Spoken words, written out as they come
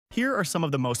Here are some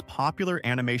of the most popular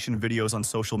animation videos on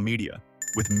social media,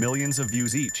 with millions of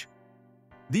views each.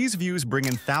 These views bring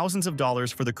in thousands of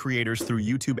dollars for the creators through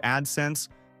YouTube AdSense,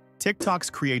 TikTok's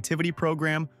creativity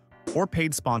program, or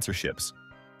paid sponsorships.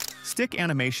 Stick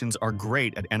animations are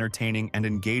great at entertaining and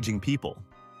engaging people.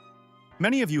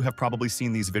 Many of you have probably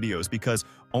seen these videos because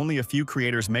only a few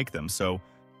creators make them, so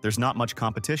there's not much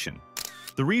competition.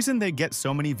 The reason they get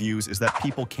so many views is that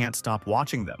people can't stop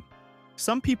watching them.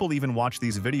 Some people even watch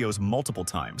these videos multiple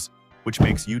times, which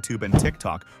makes YouTube and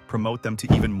TikTok promote them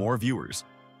to even more viewers,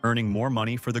 earning more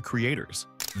money for the creators.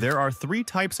 There are 3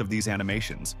 types of these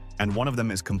animations, and one of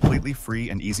them is completely free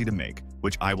and easy to make,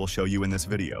 which I will show you in this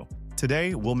video.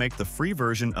 Today, we'll make the free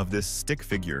version of this stick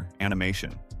figure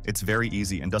animation. It's very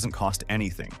easy and doesn't cost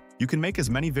anything. You can make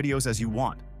as many videos as you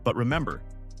want, but remember,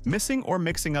 missing or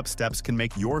mixing up steps can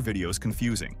make your videos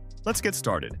confusing. Let's get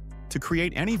started. To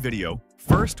create any video,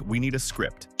 first we need a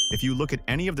script. If you look at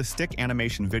any of the stick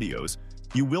animation videos,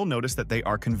 you will notice that they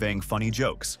are conveying funny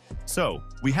jokes. So,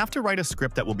 we have to write a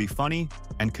script that will be funny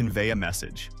and convey a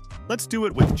message. Let's do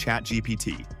it with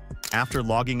ChatGPT. After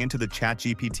logging into the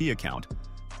ChatGPT account,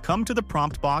 come to the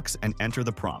prompt box and enter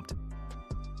the prompt.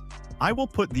 I will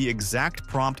put the exact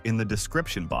prompt in the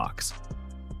description box.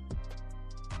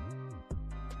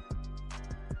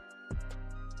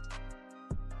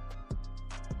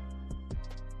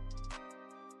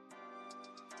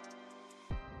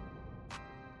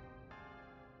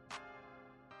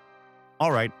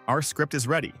 Alright, our script is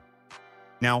ready.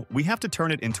 Now, we have to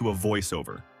turn it into a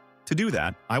voiceover. To do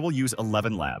that, I will use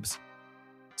 11 Labs.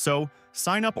 So,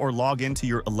 sign up or log into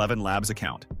your 11 Labs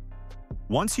account.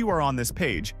 Once you are on this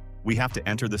page, we have to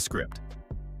enter the script.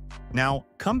 Now,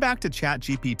 come back to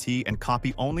ChatGPT and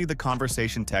copy only the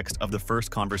conversation text of the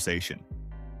first conversation.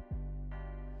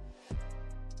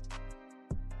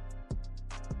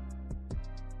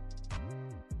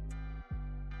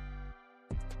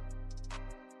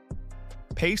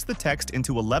 Paste the text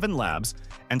into 11 Labs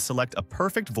and select a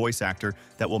perfect voice actor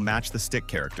that will match the stick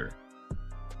character.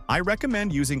 I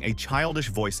recommend using a childish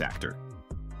voice actor.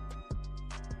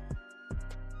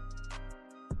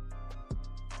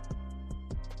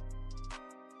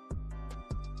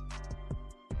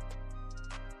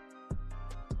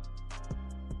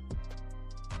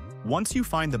 Once you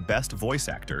find the best voice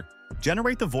actor,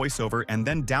 generate the voiceover and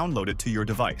then download it to your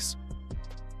device.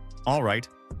 Alright,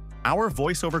 our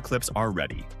voiceover clips are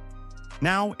ready.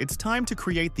 Now, it's time to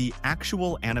create the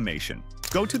actual animation.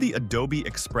 Go to the Adobe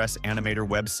Express Animator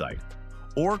website,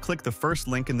 or click the first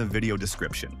link in the video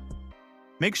description.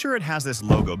 Make sure it has this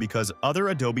logo because other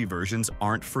Adobe versions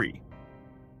aren't free.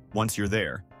 Once you're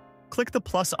there, click the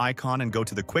plus icon and go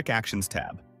to the Quick Actions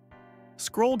tab.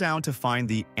 Scroll down to find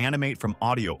the Animate from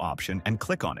Audio option and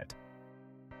click on it.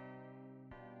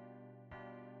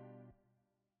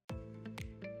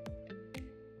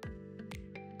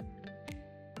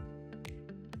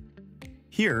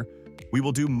 Here, we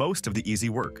will do most of the easy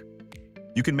work.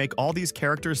 You can make all these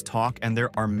characters talk, and there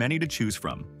are many to choose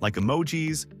from, like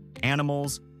emojis,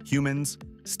 animals, humans,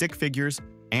 stick figures,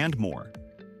 and more.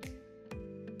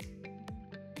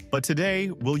 But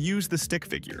today, we'll use the stick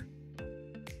figure.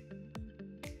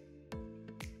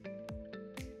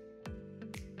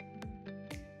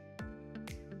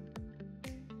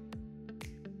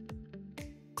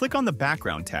 Click on the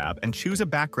Background tab and choose a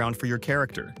background for your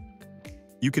character.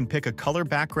 You can pick a color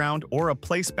background or a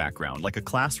place background like a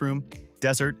classroom,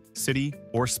 desert, city,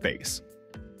 or space.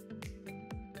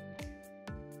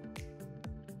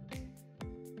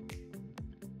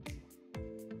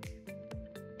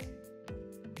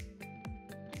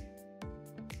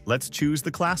 Let's choose the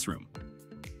classroom.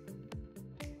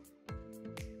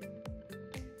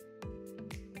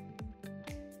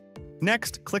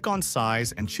 Next, click on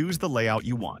Size and choose the layout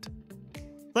you want.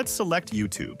 Let's select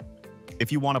YouTube.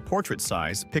 If you want a portrait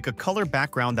size, pick a color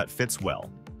background that fits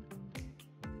well.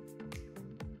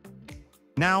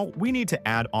 Now, we need to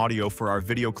add audio for our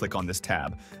video. Click on this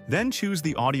tab, then choose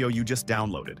the audio you just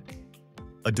downloaded.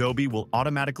 Adobe will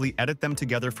automatically edit them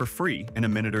together for free in a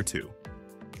minute or two.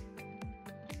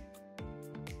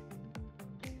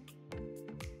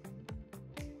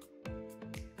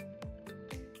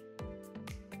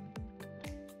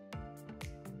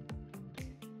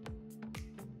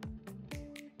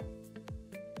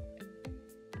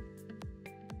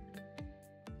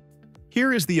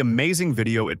 Here is the amazing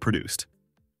video it produced.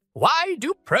 Why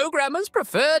do programmers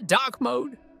prefer dark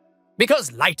mode?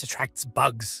 Because light attracts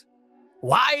bugs.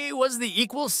 Why was the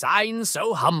equal sign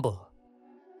so humble?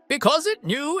 Because it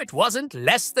knew it wasn't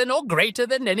less than or greater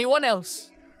than anyone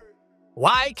else.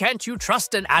 Why can't you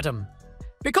trust an atom?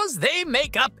 Because they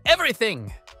make up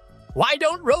everything. Why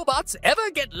don't robots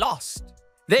ever get lost?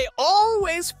 They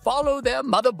always follow their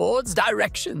motherboard's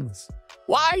directions.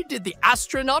 Why did the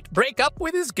astronaut break up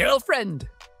with his girlfriend?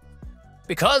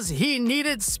 Because he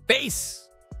needed space.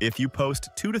 If you post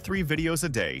 2 to 3 videos a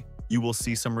day, you will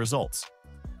see some results.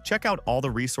 Check out all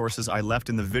the resources I left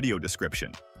in the video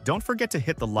description. Don't forget to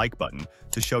hit the like button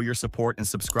to show your support and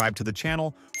subscribe to the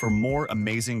channel for more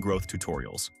amazing growth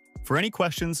tutorials. For any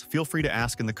questions, feel free to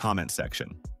ask in the comment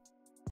section.